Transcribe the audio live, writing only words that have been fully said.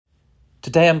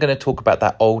Today I'm going to talk about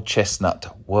that old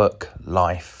chestnut,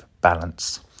 work-life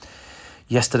balance.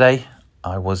 Yesterday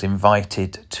I was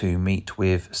invited to meet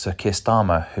with Sir Keir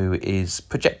Starmer, who is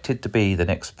projected to be the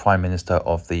next Prime Minister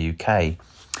of the UK.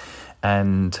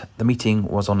 And the meeting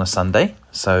was on a Sunday,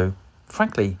 so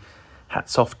frankly,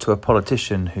 hats off to a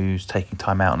politician who's taking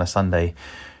time out on a Sunday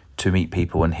to meet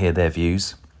people and hear their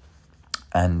views.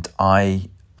 And I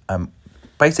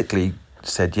basically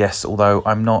said yes, although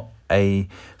I'm not a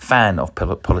fan of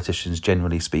politicians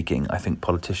generally speaking. I think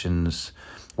politicians,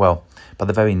 well, by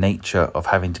the very nature of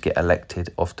having to get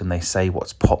elected, often they say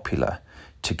what's popular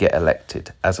to get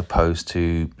elected as opposed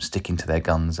to sticking to their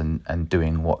guns and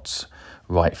doing what's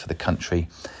right for the country.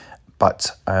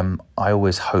 But I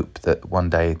always hope that one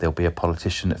day there'll be a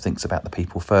politician that thinks about the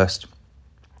people first.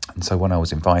 And so when I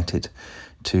was invited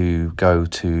to go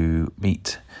to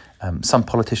meet some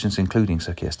politicians, including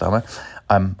Sir Keir Starmer,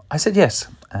 I said yes.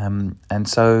 And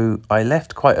so I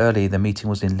left quite early. The meeting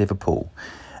was in Liverpool.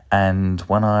 And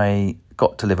when I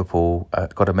got to Liverpool,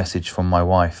 got a message from my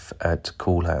wife to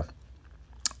call her.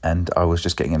 And I was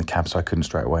just getting in a cab, so I couldn't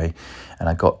straight away. And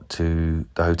I got to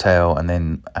the hotel, and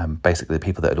then basically the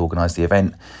people that had organised the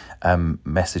event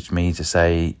messaged me to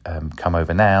say, come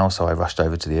over now. So I rushed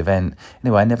over to the event.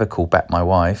 Anyway, I never called back my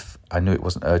wife. I knew it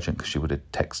wasn't urgent because she would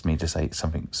have texted me to say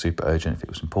something super urgent if it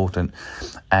was important.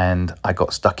 And I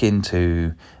got stuck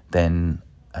into then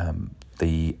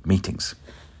the meetings.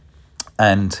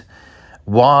 And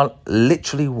while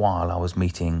I was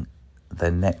meeting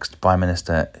the next Prime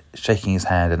Minister, shaking his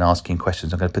hand and asking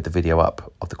questions, I'm going to put the video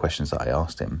up of the questions that I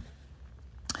asked him.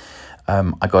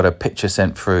 I got a picture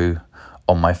sent through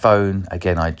on my phone.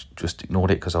 Again, I just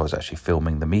ignored it because I was actually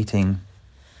filming the meeting.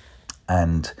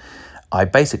 And I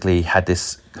basically had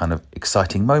this kind of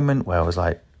exciting moment where I was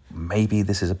like, maybe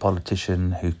this is a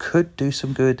politician who could do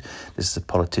some good. This is a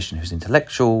politician who's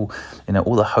intellectual. You know,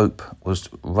 all the hope was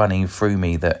running through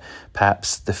me that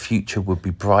perhaps the future would be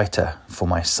brighter for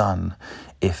my son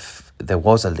if there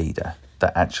was a leader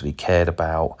that actually cared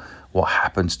about what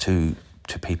happens to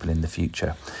people in the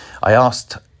future. I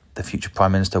asked the future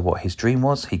Prime Minister what his dream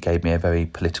was. He gave me a very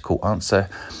political answer.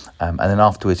 And then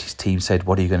afterwards, his team said,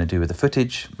 what are you going to do with the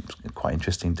footage? It's quite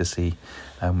interesting to see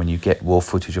when you get raw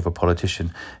footage of a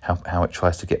politician, how it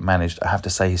tries to get managed. I have to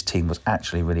say his team was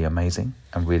actually really amazing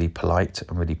and really polite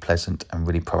and really pleasant and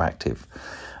really proactive.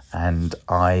 And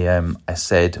I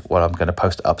said, well, I'm going to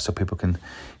post it up so people can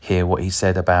hear what he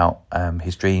said about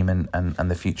his dream and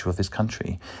the future of this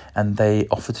country. And they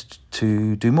offered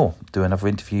to do more, do another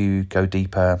interview, go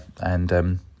deeper,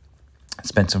 and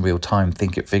spend some real time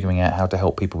figuring out how to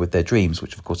help people with their dreams,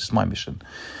 which of course is my mission.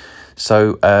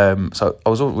 So I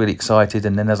was all really excited,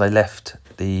 and then as I left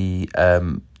the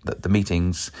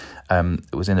meetings,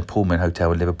 it was in a Pullman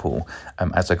hotel in Liverpool.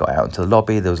 As I got out into the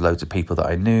lobby, there was loads of people that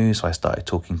I knew, so I started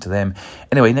talking to them.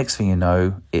 Anyway, next thing you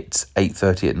know, it's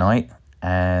 8:30 at night,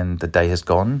 and the day has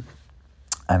gone.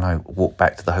 And I walk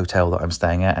back to the hotel that I'm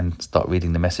staying at and start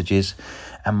reading the messages.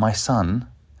 And my son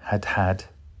had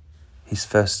his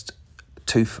first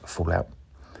tooth fall out.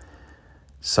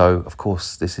 So, of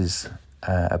course, this is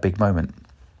a big moment.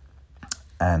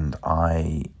 And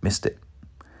I missed it.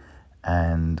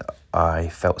 And I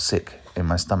felt sick in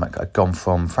my stomach. I'd gone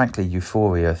from, frankly,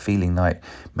 euphoria, feeling like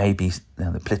maybe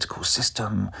the political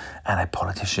system and a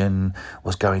politician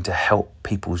was going to help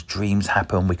people's dreams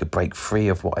happen. We could break free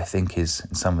of what I think is,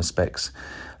 in some respects,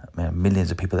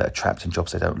 millions of people that are trapped in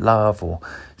jobs they don't love, or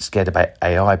scared about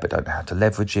AI but don't know how to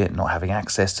leverage it, not having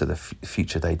access to the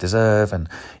future they deserve, and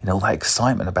all that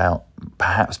excitement about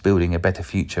perhaps building a better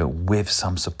future with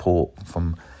some support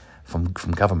from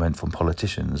government, from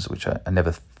politicians, which I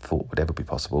never thought would ever be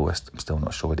possible. I'm still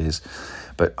not sure it is.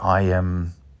 But I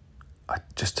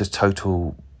just a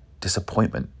total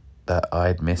disappointment that I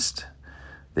had missed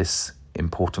this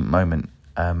important moment.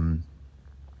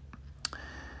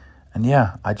 And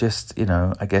yeah, I just,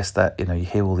 I guess that, you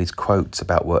hear all these quotes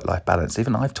about work-life balance.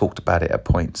 Even I've talked about it at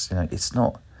points. It's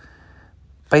not,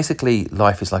 basically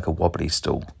life is like a wobbly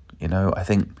stool. I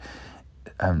think,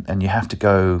 and you have to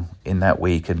go in that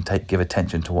week and give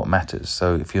attention to what matters.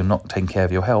 So if you're not taking care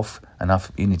of your health enough,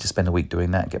 you need to spend a week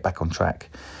doing that and get back on track.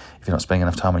 If you're not spending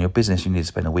enough time on your business, you need to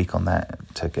spend a week on that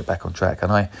to get back on track.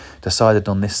 And I decided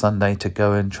on this Sunday to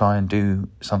go and try and do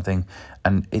something.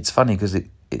 And it's funny because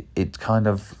it kind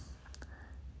of,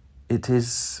 it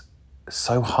is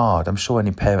so hard. I'm sure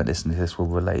any parent listening to this will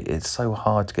relate. It's so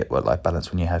hard to get work-life balance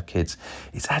when you have kids.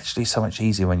 It's actually so much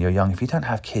easier when you're young. If you don't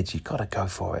have kids, you've got to go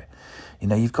for it.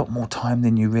 You've got more time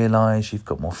than you realise. You've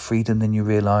got more freedom than you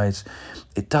realise.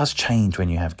 It does change when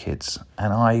you have kids.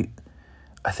 And I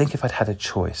think if I'd had a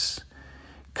choice,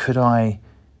 could I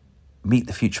meet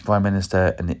the future Prime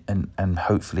Minister and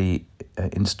hopefully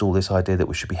install this idea that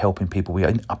we should be helping people. We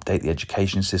update the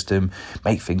education system,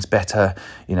 make things better.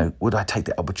 Would I take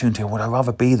the opportunity, or would I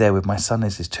rather be there with my son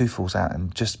as his tooth falls out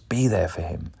and just be there for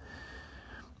him?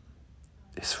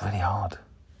 It's really hard.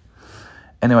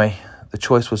 Anyway, the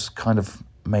choice was kind of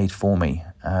made for me.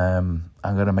 I'm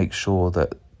going to make sure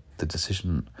that the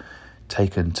decision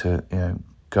taken to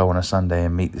go on a Sunday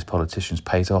and meet these politicians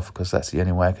pays off, because that's the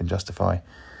only way I can justify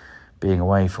being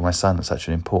away from my son at such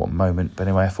an important moment. But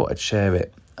anyway, I thought I'd share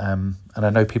it. And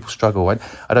I know people struggle.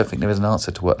 I don't think there is an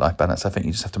answer to work-life balance. I think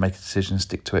you just have to make a decision and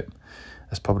stick to it.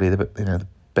 That's probably the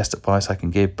best advice I can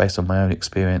give based on my own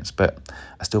experience. But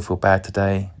I still feel bad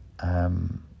today.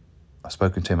 I've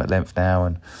spoken to him at length now,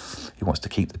 and he wants to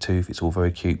keep the tooth. It's all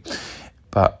very cute.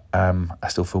 But I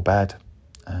still feel bad.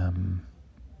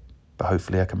 But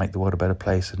hopefully I can make the world a better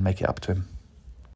place and make it up to him.